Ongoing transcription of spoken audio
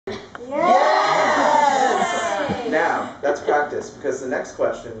That's practice, because the next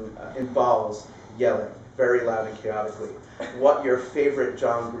question involves yelling very loud and chaotically. What your favorite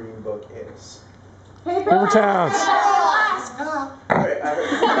John Green book is? Paper Towns. Right,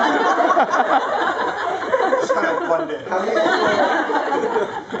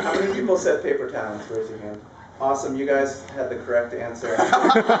 how many people said Paper Towns? Raise your hand. Awesome, you guys had the correct answer.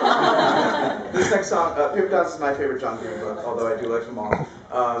 This next song, Paper Towns is my favorite John Green book, although I do like them all.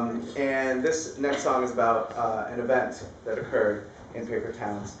 And this next song is about an event that occurred in Paper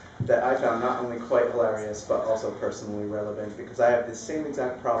Towns that I found not only quite hilarious, but also personally relevant, because I have the same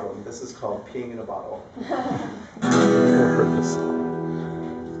exact problem. This is called Peeing in a Bottle.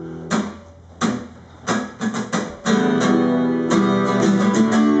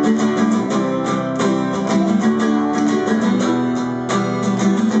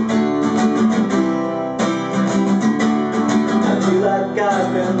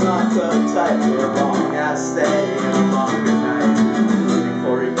 I've been locked up tight for a long ass stay and a longer night, waiting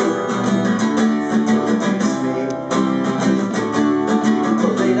for a girl to release me.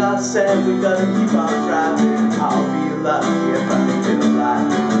 But they all said we gotta keep on driving. I'll be lucky if I make it alive.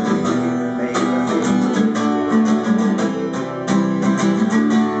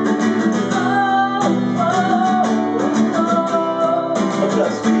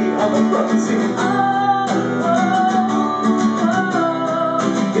 Just be on the front seat.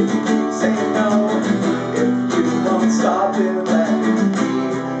 Stop and let it be.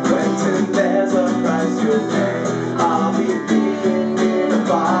 When there's a price you'll pay, I'll be peeing in a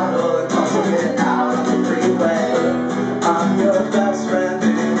bottle and tossing it out on the freeway. I'm your best friend in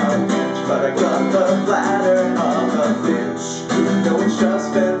a pinch, but I got the bladder of a bitch. No, it's just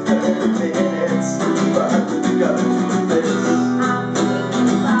been 30 minutes, but we go to this. I'm peeing in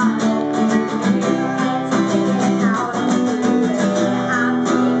a bottle, you can't take it out on the freeway. I'm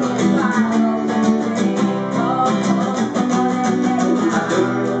peeing in a bottle.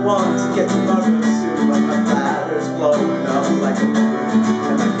 To get the mother soon, but my bladder's blowing up like a balloon,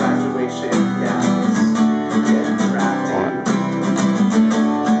 and my graduation gown's getting drafty.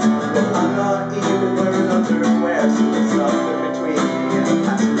 Well, I'm not even wearing underwear, so there's nothing between me and a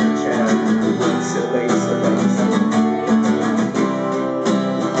passenger chair. We wouldn't sit lace to lace.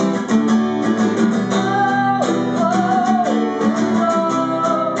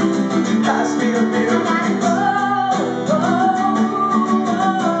 Pass me a beer.